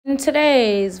in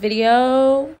today's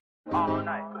video.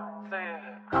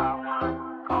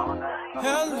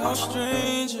 Hello,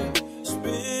 stranger. It's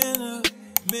been a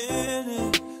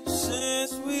minute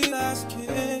since we last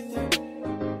kicked.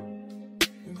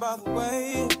 And by the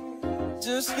way,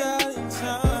 just got in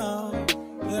town,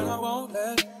 and I won't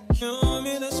let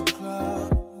cumulus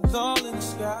clouds all in the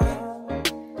sky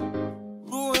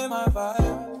ruin my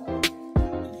vibe.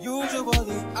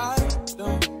 Usually I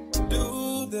don't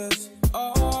do this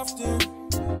often.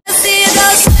 See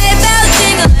those sleigh bells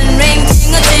jingling, ring,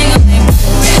 ting-a-ting-a-ling.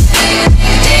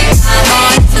 I'm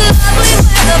on to lovely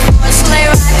weather for a sleigh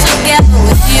ride together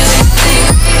with you.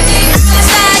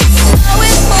 Outside, snow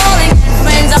is falling and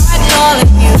friends are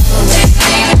calling you.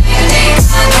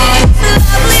 I'm on to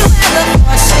lovely weather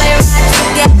for a sleigh ride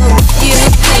together with you.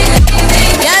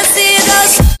 Yeah, see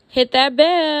those. Hit that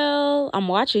bell. I'm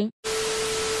watching.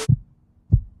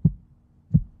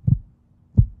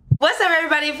 What's up,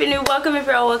 everybody? If you're new, welcome. If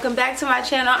you're old, welcome back to my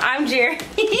channel. I'm Jerry.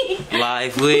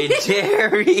 Live with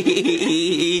Jerry.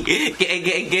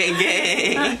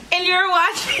 Gang. And you're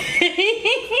watching.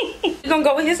 We're gonna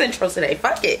go with his intro today.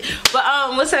 Fuck it. But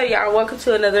what's up, y'all? Welcome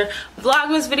to another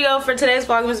vlogmas video. For today's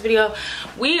vlogmas video,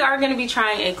 we are gonna be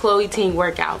trying a CHLOE Ting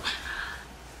workout.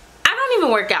 I don't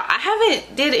even work out. I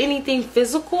haven't did anything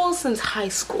physical since high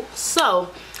school,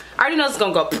 so I already know it's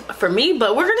gonna go for me,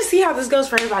 but we're gonna see how this goes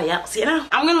for everybody else, you know?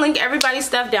 I'm gonna link everybody's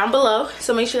stuff down below,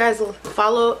 so make sure you guys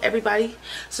follow everybody,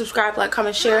 subscribe, like,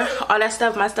 comment, share, all that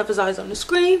stuff. My stuff is always on the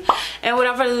screen. And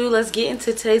without further ado, let's get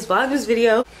into today's vlogmas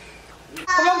video.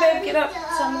 Come on, babe, get up.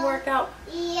 Time to work out.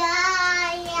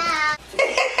 Yeah.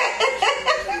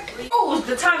 Oh,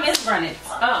 the time is running.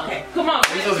 Oh, okay. Come on.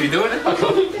 Are you supposed to be doing it?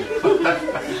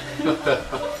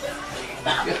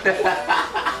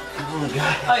 Oh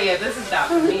God. Oh yeah, this is not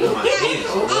for me.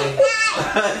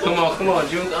 Come on,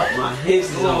 June. My hips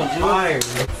is on fire.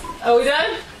 Are we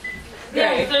done?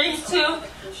 Yeah. 3, 2, 1.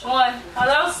 Oh,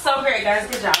 that was so great, guys.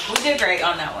 Good job. We did great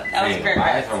on that one. That was great.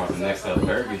 I want the next level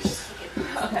burpees.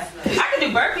 Okay. I can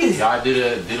do burpees. Y'all do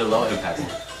the low impact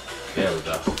one. There we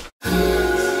go.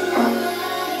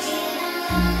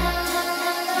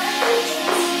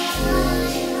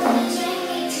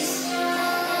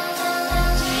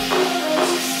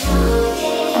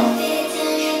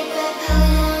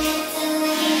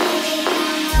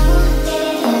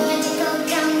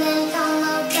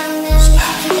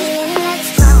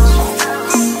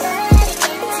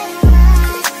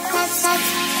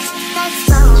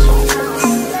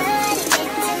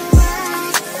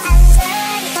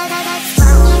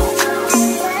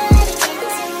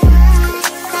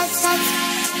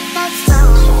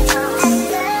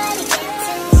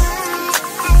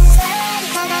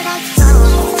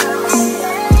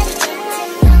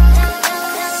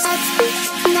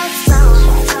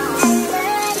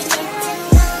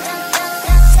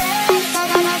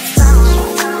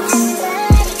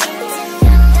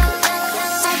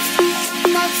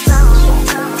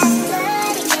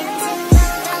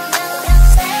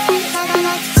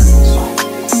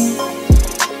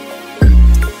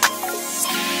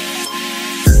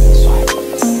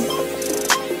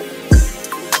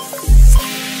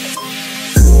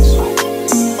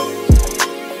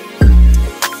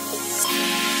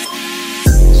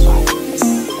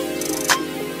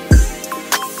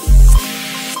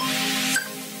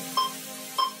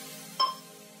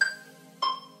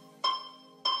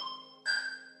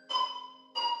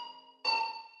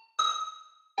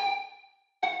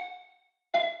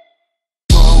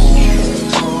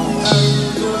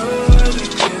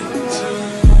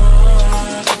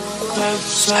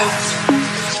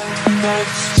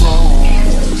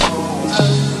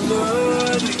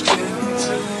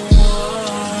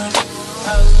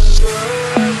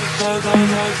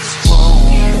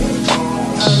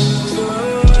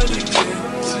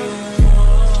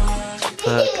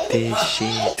 Fuck this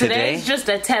shit. Today's just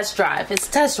a test drive. It's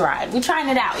a test ride. We're trying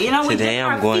it out. You know, we today dip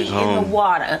I'm our going feet home. in the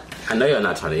water. I know y'all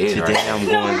not trying to end, Today right? I'm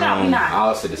No, going we're not. home. We're not. I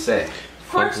was to say.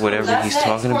 Fuck whatever he's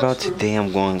talking about. Today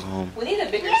I'm going home. We need a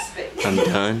bigger space. I'm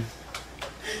done.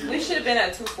 We should have been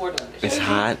at 2-4 doing this. It's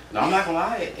hot. No, I'm not gonna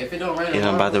lie. If it don't rain, And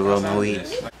I'm about to roll my weed.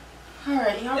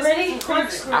 Alright, y'all ready?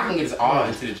 Corkscrew. I can get this all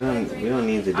into the. We don't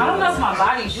need to do I don't know if that. my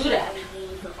body do that.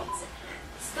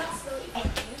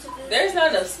 There's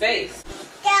not enough space.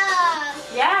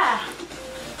 Yeah.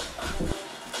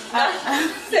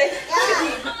 Sit.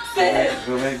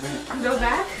 Go back, back. Go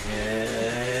back?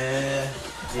 Yeah.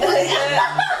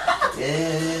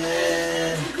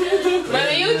 Yeah.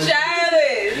 Brother, you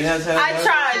childish. You guys have I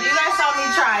tried. You guys saw me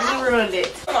try. He ruined it.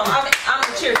 Come on, I'm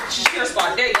in cheer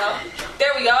squad. There you go.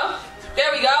 There we go.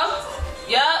 There we go.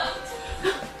 Yup.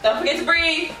 Don't forget to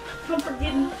breathe. I'm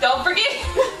forgetting. Don't forget.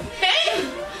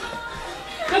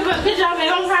 Good job,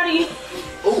 babe. I'm proud of you.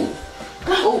 Ooh.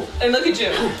 Ooh. And look at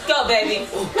you. Go, baby.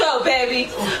 Go, baby.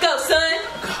 Go, son.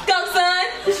 Go, son.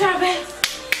 Good job, babe.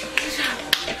 Good job.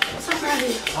 I'm so proud of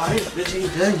you. Oh, this bitch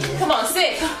ain't done yet. Come on,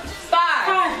 6, 5,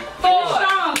 4, Finish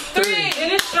strong. 3,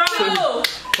 Finish strong. 2,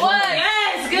 1.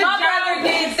 Yes, good My job. brother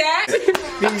did that.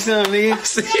 Give me some, nigga.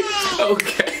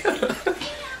 Okay.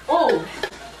 Oh.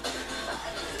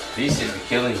 These shit be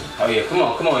killing you. Oh yeah, come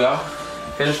on, y'all.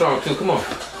 Finish strong too. Come on.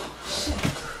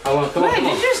 Come on. Wait,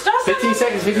 did you start 15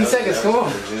 seconds. 15 seconds. Come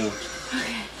on.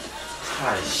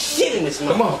 Hot as shit in this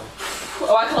mother. Come on.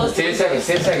 Oh, I closed 10 it. seconds.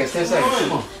 10 seconds. 10 seconds.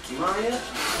 Come on.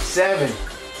 7,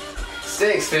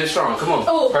 6. Finish strong. Come on.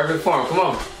 Oh. Perfect form. Come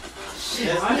on.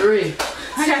 3.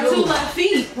 I got 2 left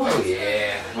feet. Oh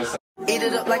yeah. What's up? Eat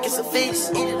it up like it's a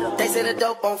feast. They say the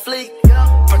dope on fleek.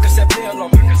 Focus that pill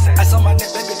on me. I saw my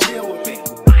neck, baby, chill with me.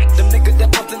 Them niggas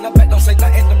that pumped in the back don't say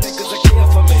nothing. Them niggas are kill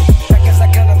for me. Back as I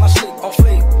can on my sleep on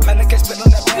fleek. Man, I can't spit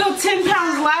on that Feel 10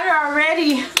 pounds lighter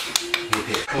already.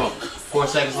 Come on. 4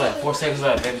 seconds left. 4 seconds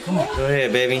left, baby. Come on. Go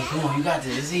ahead, baby. Come on. You got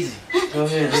this. It's easy. Go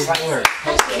ahead, It's baby. like work.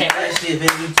 That shit,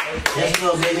 baby. Let's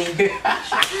go, baby.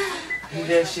 Do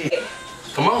that shit.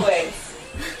 Come on. Wait.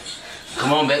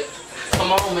 Come on, babe.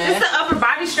 Come on, man. It's the upper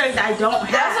body strength I don't have.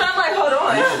 That's what I'm like, hold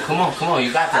on. Come on.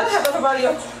 You got I don't have this. upper body.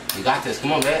 You got this.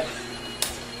 Come on, babe.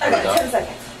 I There you got go. 10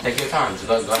 seconds. Take your time. Just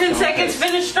go at 10 your own seconds, pace.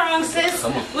 finish strong, sis.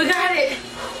 Come on. We got it.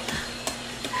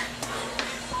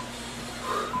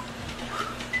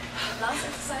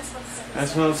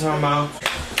 That's what I'm talking about.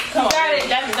 Come on. Got it.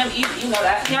 That's easy. You know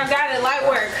that. Y'all got it. Light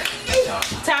work.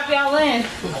 Tap y'all in.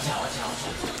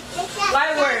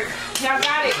 Light work. Y'all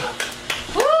got it.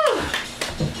 Woo!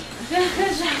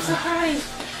 Good job. So proud of you.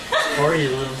 For you,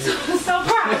 little bit. So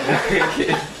proud.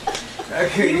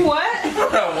 You what?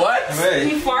 What?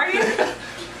 You farted?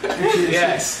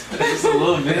 Yes. Just a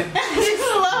little bit. Just a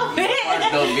little bit.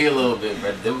 Don't be a little bit,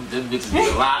 bro. Them bitches be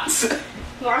lots.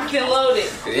 Locked and loaded.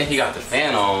 Then he got the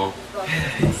fan on.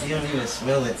 You don't even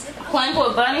smell it. Plank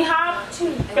with bunny hop.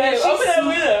 Babe, open that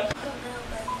window.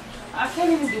 I can't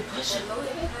even do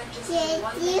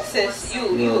push-ups. Sis,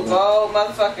 you a bold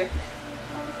motherfucker.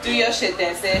 Do your shit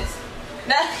then, sis.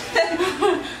 I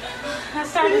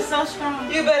started so strong.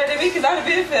 You better than me because I'm a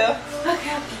big feel.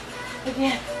 Okay.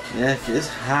 Again. Yeah, it's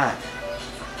hot.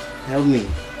 Help me.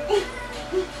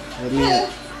 Help me up.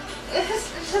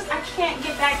 It's just I can't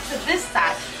get back to this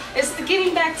side. It's the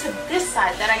getting back to this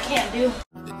side that I can't do.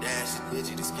 The dash is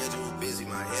busy, the schedule busy,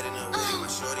 my head in a wig, my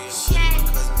shorty and my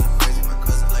cousin is crazy, my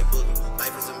cousin like boogie.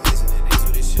 Life is amazing, it is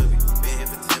what it should be. Been here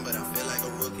for 10, but I feel like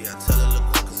a rookie. I tell her look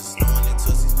cool, cause it's snowing in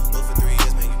Tootsies. Booked for 3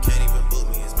 years, man, you can't even book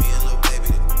me. It's me and Lil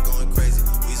Baby, they going crazy.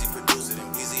 Weezy produced it and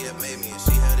Weezy had made me, and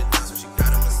she held it down, so she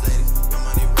got a Mercedes. Your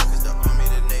money records, the army,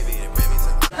 the navy, and Remy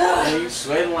to Are you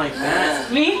sweating like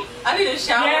that? Me? I need a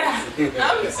shower. Yeah. Babe,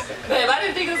 I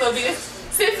didn't think it was gonna be this.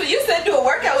 Sis, when you said do a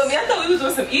workout with me, I thought we was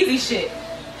doing some easy shit.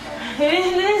 It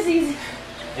is easy.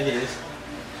 It is.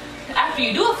 After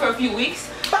you do it for a few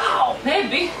weeks, bow,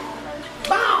 maybe.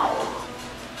 Bow.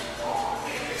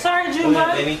 Sorry, Go June.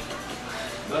 ahead, baby.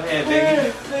 Go ahead,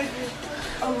 baby.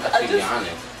 I To be just,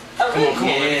 honest. I really Come on,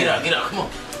 Yeah. get up, come on.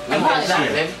 Eat that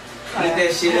shit, baby. Eat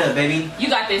that shit up, baby. You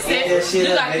got this, Eat that sis. shit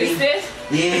You up, got baby. this, sis.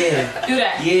 Yeah. Do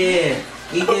that. Yeah.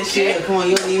 Eat that shit up. Come on,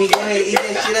 you don't need me. Go ahead, eat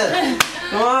that shit up.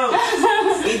 Come on.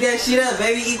 Eat that shit up,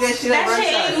 baby. Eat that shit up. That Right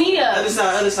shit side. ate me up. Other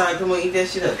side, other side. Come on, eat that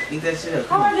shit up. Eat that shit up.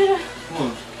 How Come I on. do that? Come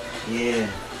on. Yeah.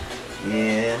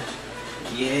 Yeah.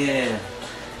 Yeah.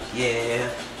 Yeah.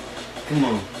 Come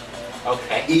on.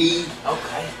 Okay. Eat.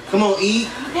 Okay. Come on, eat.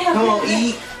 Okay, Come on, okay.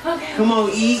 eat. Okay. Come on,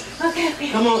 eat. Okay. Okay.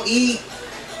 Come on, eat.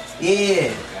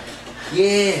 Yeah.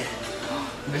 Yeah.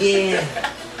 Yeah.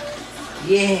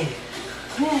 Yeah.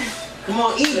 Come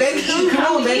on, eat, baby. Eat. Come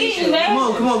on, baby. eating, baby. Come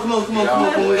on, come on, come on, come on, come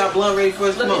on. Come on. We got blunt ready for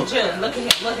us. Look Come on. at June. Look at him.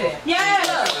 Look at him. Yeah.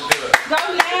 Look. Go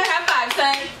Man, now. high five,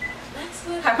 son.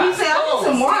 High He five. said, I need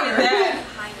some water.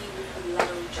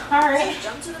 All right.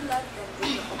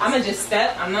 I'm gonna just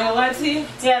step. I'm not gonna lie to you.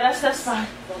 Yeah, that's fine.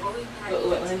 Wait,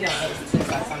 let me get on this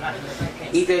side, so I'm not even drinking.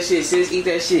 Eat that shit, sis. Eat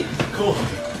that shit. Cool.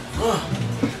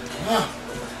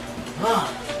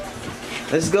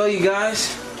 Let's go, you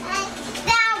guys.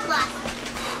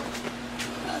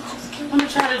 I'm gonna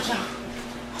try to jump.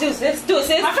 Do it, sis. Do it,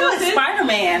 sis. I feel Do it, like sis.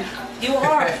 Spider-Man. You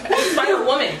are. Spider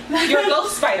Woman. You're a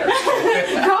ghost spider.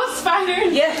 Ghost Spider.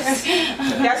 Yes.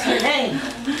 That's her name.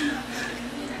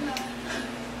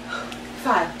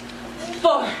 5,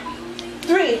 4,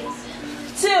 3, 2.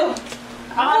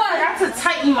 Oh, I forgot to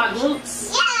tighten my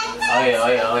glutes.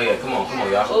 Oh yeah. Come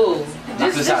on, y'all. Ooh.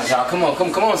 Knock this out, y'all. Come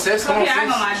on, sis. Come on, Yeah, I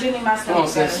know sis. my, I do need my Come on,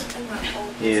 stomach sis. better.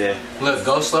 Yeah. Look,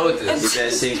 go slow with this. Get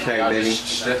that six pack, Y'all baby. just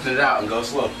strengthen it out and go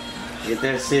slow. Get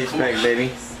that six pack,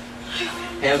 baby.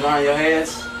 Hands behind your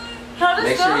heads. How does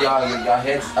Make that? sure y'all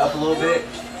heads up a little bit.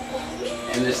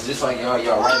 And it's just like y'all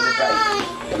right in the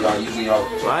back. And y'all using y'all.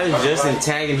 Why is Justin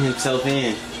tagging himself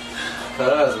in?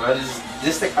 Cause man,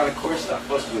 this the kind of course I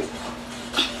fuck with.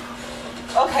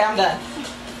 Okay, I'm done.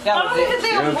 That was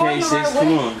it. You're okay, sis.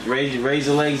 Come on. Raise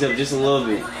the legs up just a little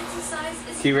bit.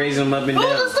 Keep raising them up and Ooh, down.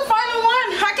 this is the final one.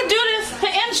 I can do this.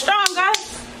 And strong,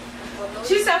 guys.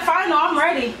 She said final, I'm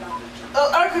ready. Oh,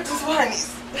 look at this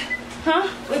whinies. Huh?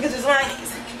 Look at this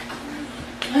whinies.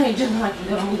 I ain't just like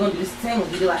you. I'm gonna do the same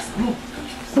with you. Like, boom,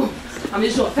 boom. I'm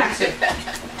just doing faster.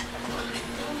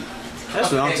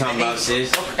 That's what I'm talking about,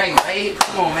 sis. Okay, babe,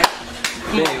 come on, man.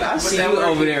 Babe, I see you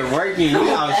over there working. You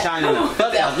out shining the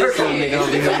fuck out this little nigga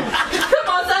over here. Come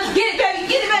on, son. Get it, baby.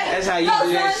 Get it, baby. That's how you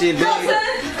do that shit, Go, babe. son.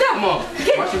 Come on,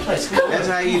 watch your place. Come on. That's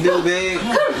how you do, babe.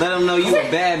 Let them know you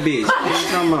a bad bitch. What you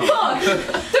talking about?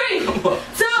 4, 3, 2,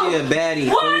 She a baddie.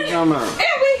 What you talking about?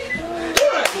 and we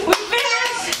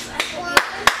finished.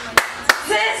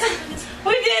 Sis,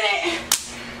 we did it.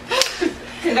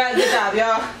 Congrats, good job,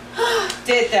 y'all.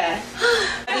 Did that.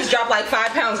 I just dropped like 5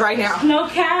 pounds right now. No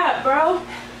cap, bro.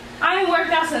 I ain't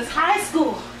worked out since high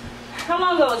school. How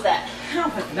long ago was that? I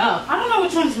don't fucking know. I don't know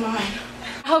which one's mine.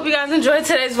 I hope you guys enjoyed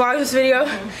today's vlogmas video.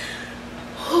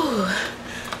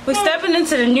 We're stepping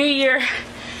into the new year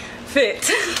fit.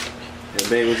 Hey,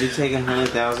 babe, would you take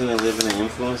 100,000 and live in an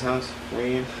influence house for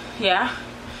you? Yeah.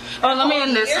 Oh, let me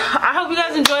end this. I hope you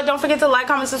guys enjoyed. Don't forget to like,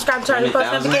 comment, subscribe, turn on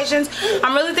post 100,000? notifications.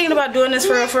 I'm really thinking about doing this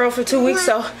for real for 2 weeks.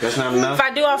 So That's not enough? if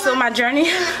I do, I'll film my journey.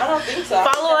 I don't think so.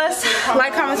 Follow us,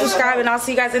 like, comment, subscribe, and I'll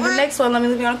see you guys in the next one. Let me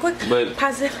leave you on a quick But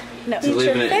positive note. to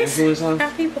live in an influence house?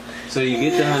 Have people. So you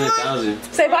get the 100,000.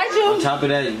 Say bye, On June. top of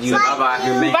that, you're making Bye.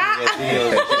 your videos.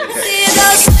 See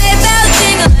those sleigh bells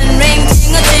jingling, ring,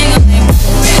 tingle,